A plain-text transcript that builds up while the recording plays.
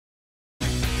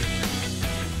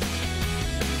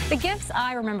The gifts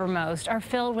I remember most are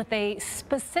filled with a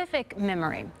specific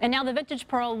memory. And now the Vintage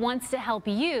Pearl wants to help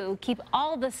you keep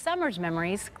all the summer's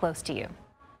memories close to you.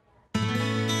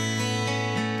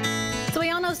 So we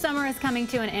all know summer is coming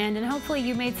to an end, and hopefully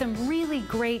you made some really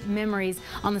great memories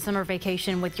on the summer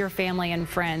vacation with your family and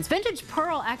friends. Vintage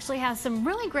Pearl actually has some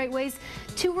really great ways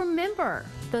to remember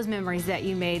those memories that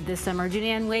you made this summer.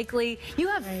 Julianne Wakely, you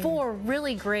have 4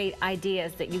 really great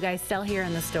ideas that you guys sell here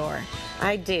in the store.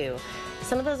 I do.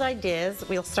 Some of those ideas,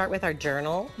 we'll start with our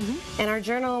journal. And our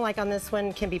journal, like on this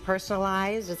one, can be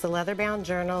personalized. It's a leather-bound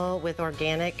journal with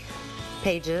organic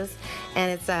pages,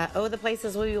 and it's Oh, the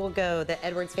Places We Will Go, the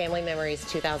Edwards Family Memories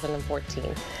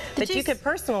 2014. But you could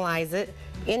personalize it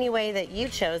any way that you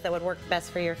chose that would work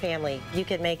best for your family. You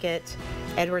could make it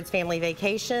Edwards Family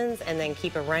Vacations and then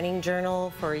keep a running journal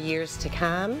for years to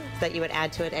come that you would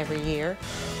add to it every year.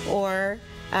 Or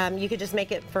you could just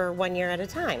make it for 1 year at a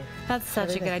time. That's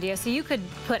such a good idea. So you could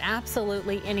put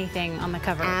absolutely anything on the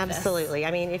cover of this. Absolutely.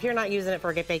 I mean, if you're not using it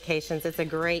for vacations, it's a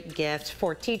great gift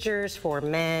for teachers, for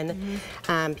men.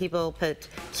 People put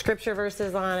scripture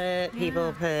verses on it.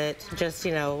 People put just,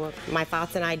 you know, my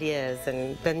thoughts and ideas,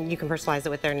 and then you can personalize it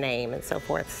with their name and so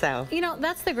forth. So, you know,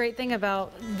 that's the great thing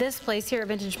about this place here at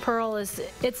Vintage Pearl is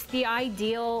it's the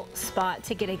ideal spot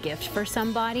to get a gift for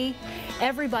somebody.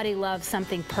 Everybody loves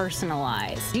something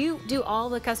personalized. Do you do all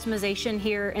the customization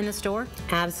here in the store?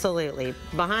 Absolutely.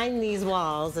 Behind these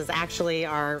walls is actually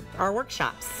our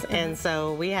workshops. And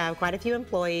so we have quite a few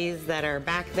employees that are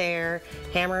back there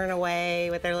hammering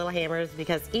away with their little hammers,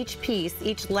 because each piece,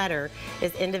 each letter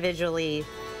is individually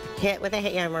hit with a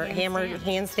hammer,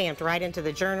 hand stamped right into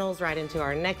the journals, right into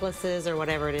our necklaces, or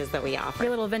whatever it is that we offer.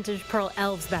 Your little Vintage Pearl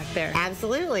elves back there.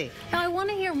 Absolutely. Now I want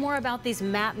to hear more about these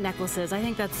map necklaces. I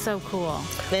think that's so cool.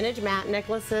 Vintage map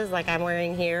necklaces like I'm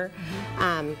wearing here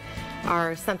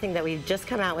are something that we've just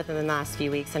come out with in the last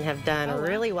few weeks and have done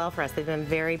really well for us. They've been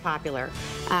very popular.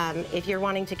 If you're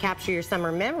wanting to capture your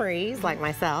summer memories, like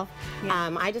myself,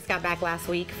 I just got back last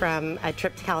week from a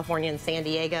trip to California and San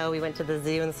Diego. We went to the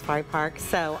zoo and the safari park,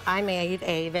 so I made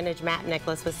a vintage map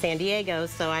necklace with San Diego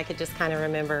so I could just kind of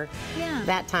remember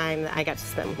that time that I got to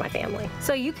spend with my family.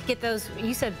 So you could get those,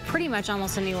 you said, pretty much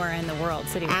almost anywhere in the world,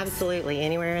 city-wise. Absolutely,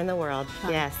 anywhere in the world,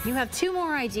 yes. You have 2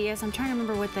 more ideas. I'm trying to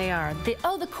remember what they are.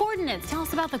 The coordinates. Tell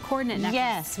us about the coordinate necklace.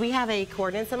 Yes, we have a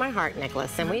Coordinates in My Heart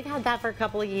necklace, and we've had that for a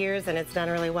couple of years, and it's done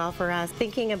really well for us.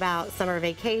 Thinking about summer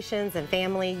vacations and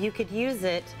family, you could use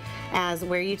it as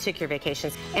where you took your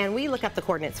vacations. And we look up the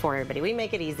coordinates for everybody. We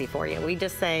make it easy for you. We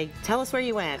just say, tell us where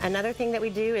you went. Another thing that we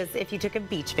do is if you took a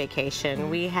beach vacation,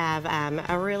 we have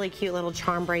a really cute little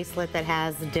charm bracelet that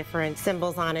has different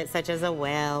symbols on it, such as a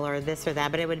whale or this or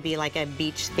that, but it would be like a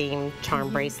beach-themed charm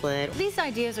bracelet. These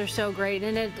ideas are so great,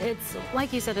 and it's,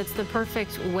 like you said, it's the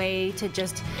perfect way to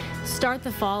just start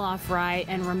the fall off right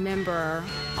and remember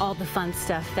all the fun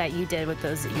stuff that you did with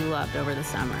those that you loved over the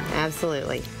summer.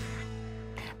 Absolutely.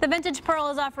 The Vintage Pearl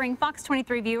is offering Fox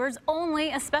 23 viewers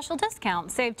only a special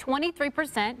discount. Save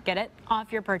 23%, get it,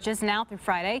 off your purchase now through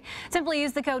Friday. Simply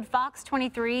use the code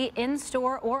FOX23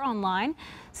 in-store or online.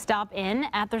 Stop in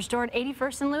at their store at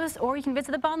 81st and Lewis, or you can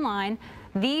visit them online,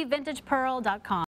 thevintagepearl.com.